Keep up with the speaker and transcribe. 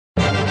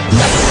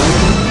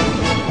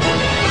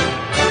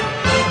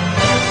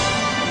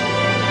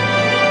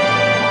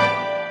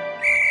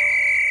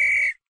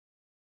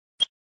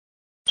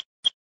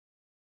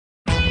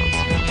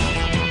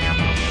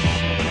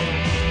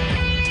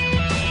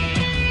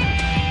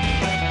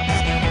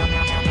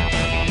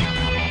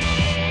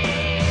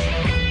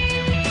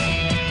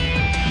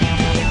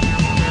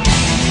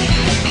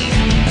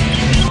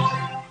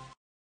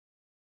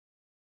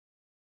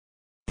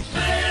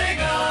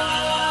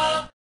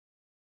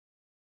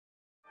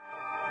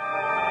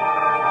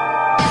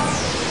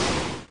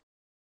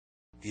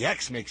The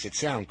X makes it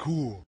sound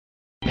cool.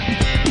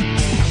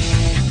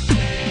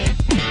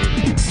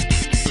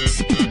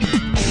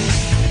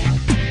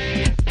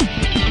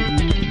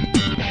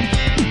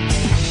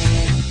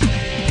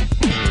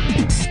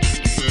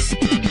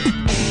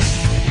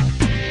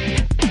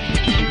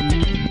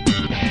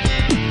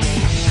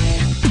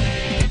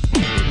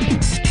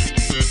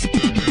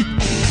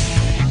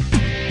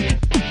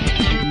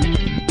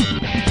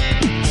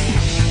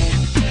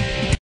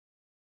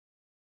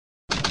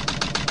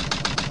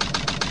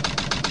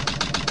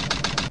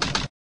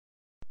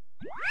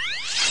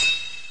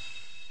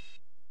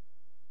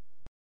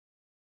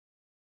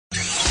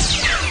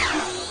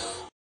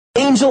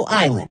 Angel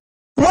Island.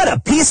 What a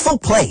peaceful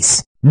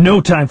place! No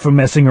time for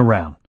messing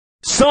around.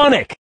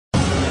 Sonic!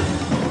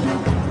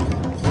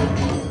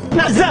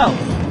 Nazo!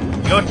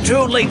 You're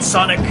too late,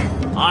 Sonic.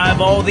 I have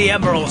all the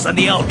emeralds and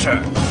the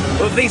altar.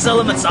 With these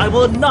elements, I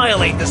will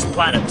annihilate this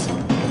planet.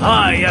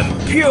 I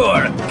am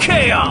pure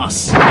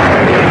chaos!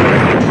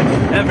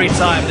 Every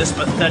time this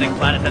pathetic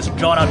planet has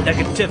drawn out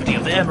negativity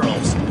of the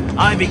emeralds,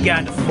 I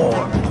began to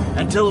form,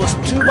 until it was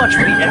too much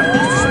for the emeralds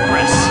to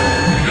suppress.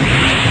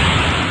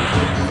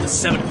 The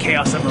 7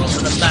 Chaos Emeralds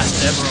and the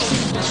Master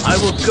Emerald, I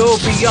will go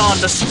beyond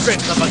the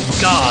strength of a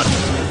god.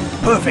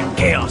 Perfect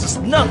chaos is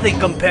nothing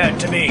compared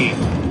to me.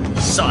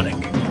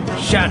 Sonic,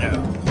 Shadow,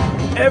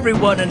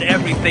 everyone and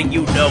everything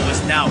you know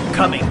is now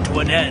coming to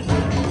an end.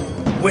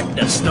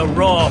 Witness the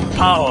raw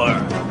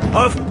power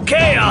of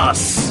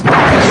chaos!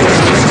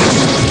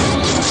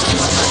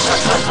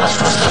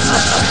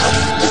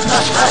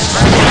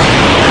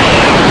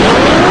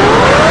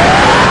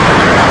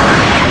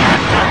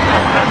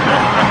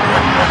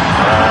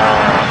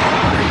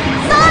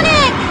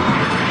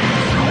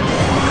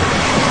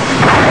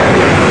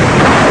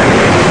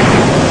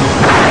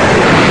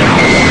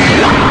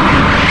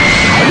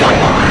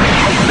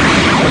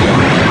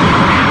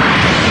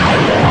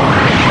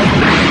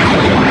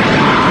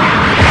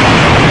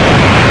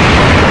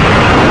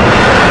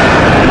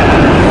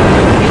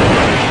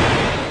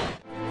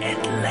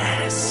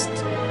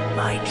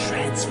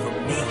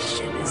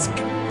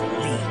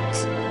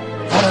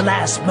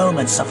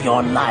 Moments of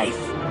your life,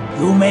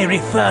 you may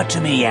refer to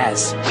me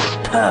as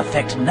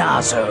Perfect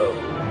Nazo.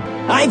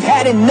 I've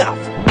had enough!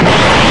 Who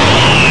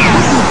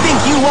do you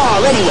think you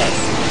are, anyway?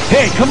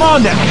 Hey, come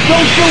on now!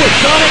 Don't do it,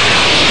 Sonic!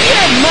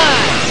 You're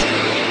mine!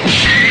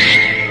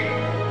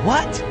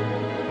 What?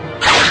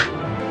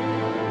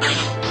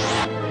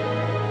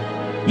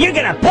 You're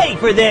gonna pay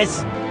for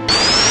this!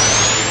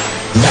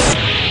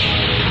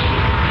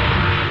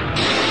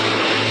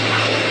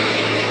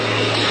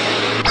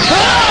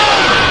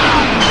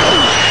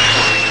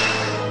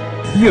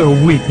 Your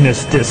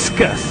weakness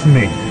disgusts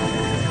me.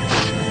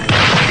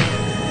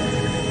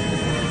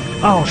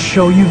 I'll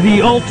show you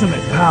the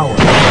ultimate power.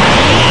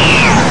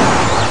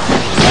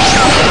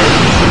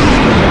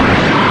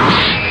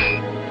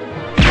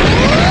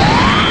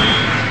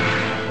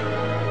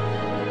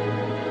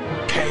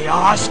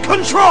 Chaos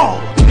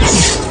Control!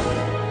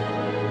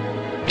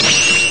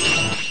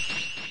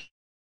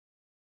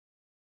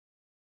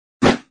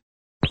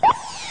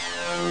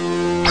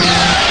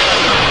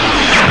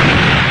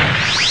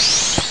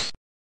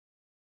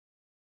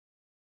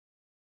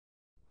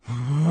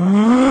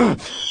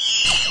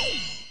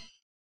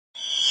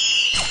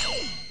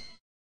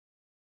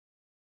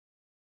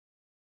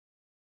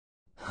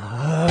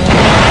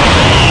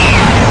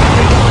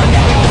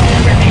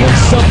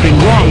 There's something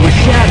wrong with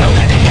Shadow.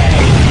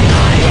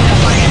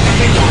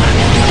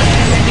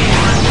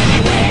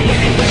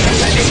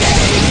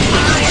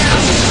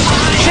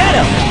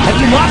 Shadow, have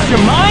you lost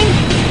your mind?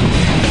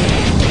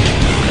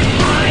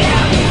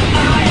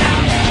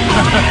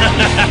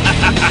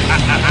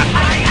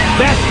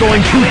 That's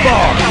going too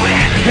far.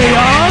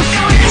 Chaos!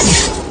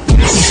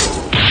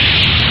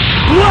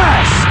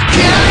 Blast!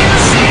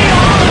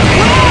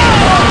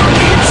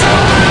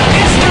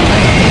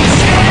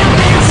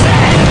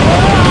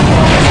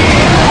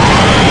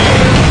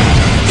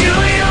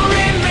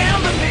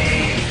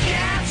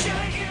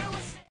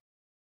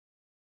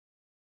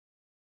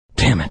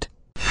 Damn it.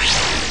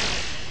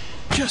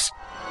 Just,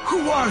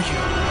 who are you?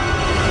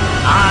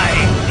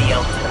 I'm the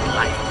ultimate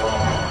life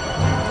form.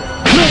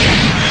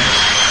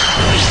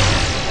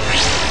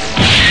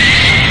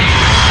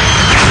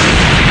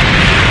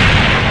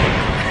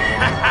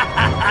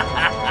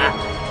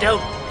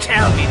 Don't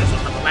tell me this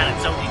was the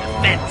planet's only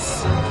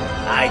defense.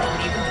 I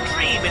don't even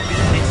dream it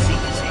being this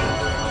easy.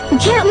 We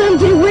can't let him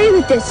get away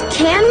with this,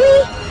 can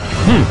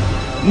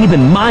we?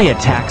 Even my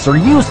attacks are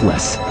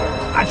useless.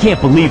 I can't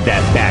believe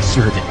that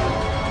bastard.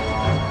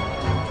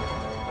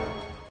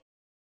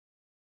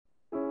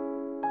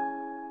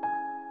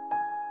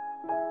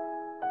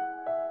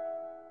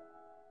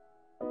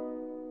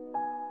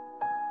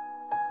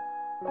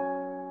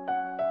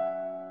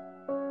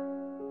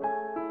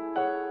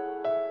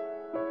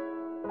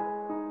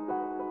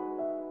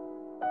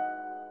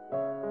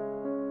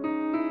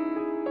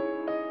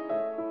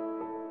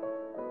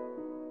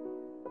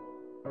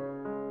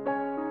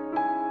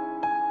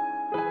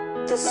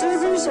 The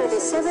servers are the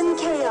 7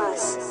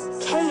 Chaos.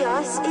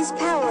 Chaos is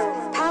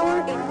power,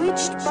 power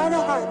enriched by the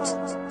heart.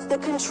 The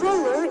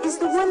controller is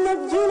the one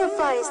that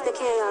unifies the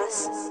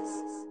chaos.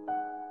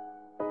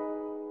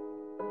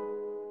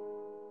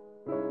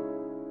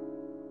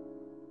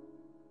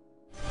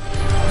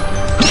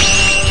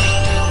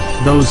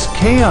 Those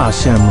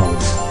Chaos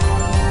Emeralds.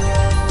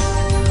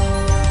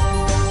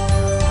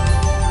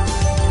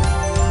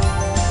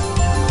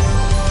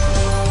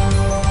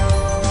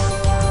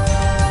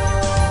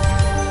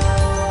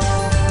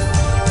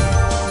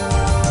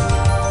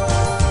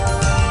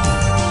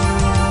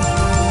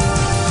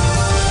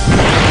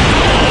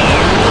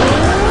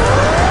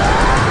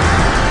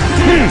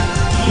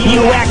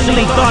 You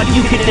actually thought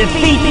you could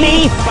defeat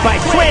me by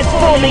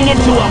transforming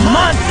into a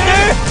monster?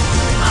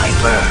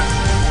 Hyper.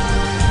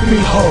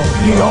 Behold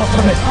the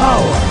ultimate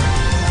power.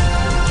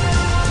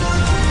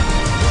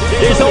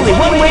 There's only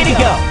one way to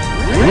go.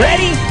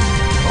 Ready?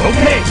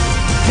 Okay.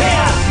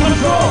 Chaos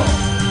control.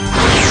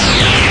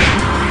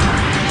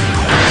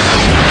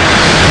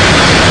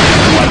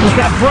 What was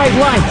that bright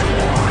light?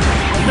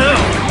 No!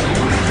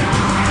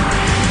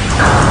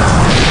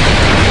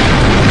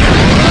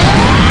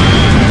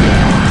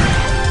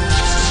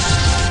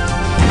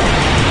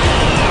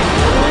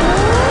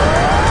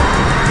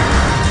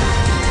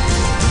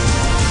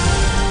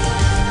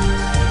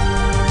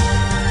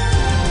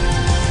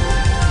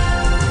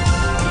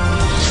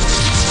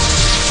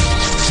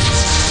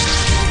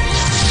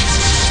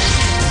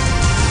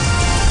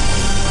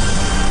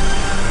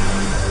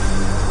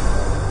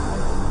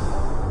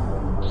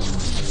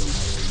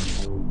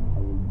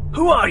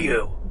 Who are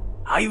you?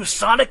 Are you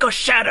Sonic or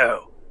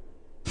Shadow?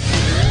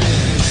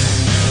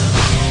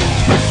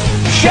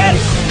 Shadow!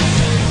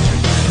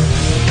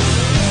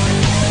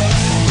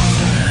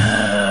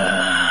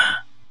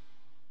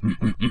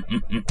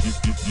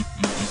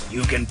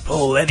 You can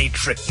pull any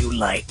trick you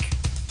like,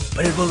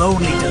 but it will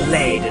only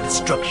delay the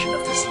destruction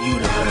of this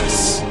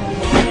universe.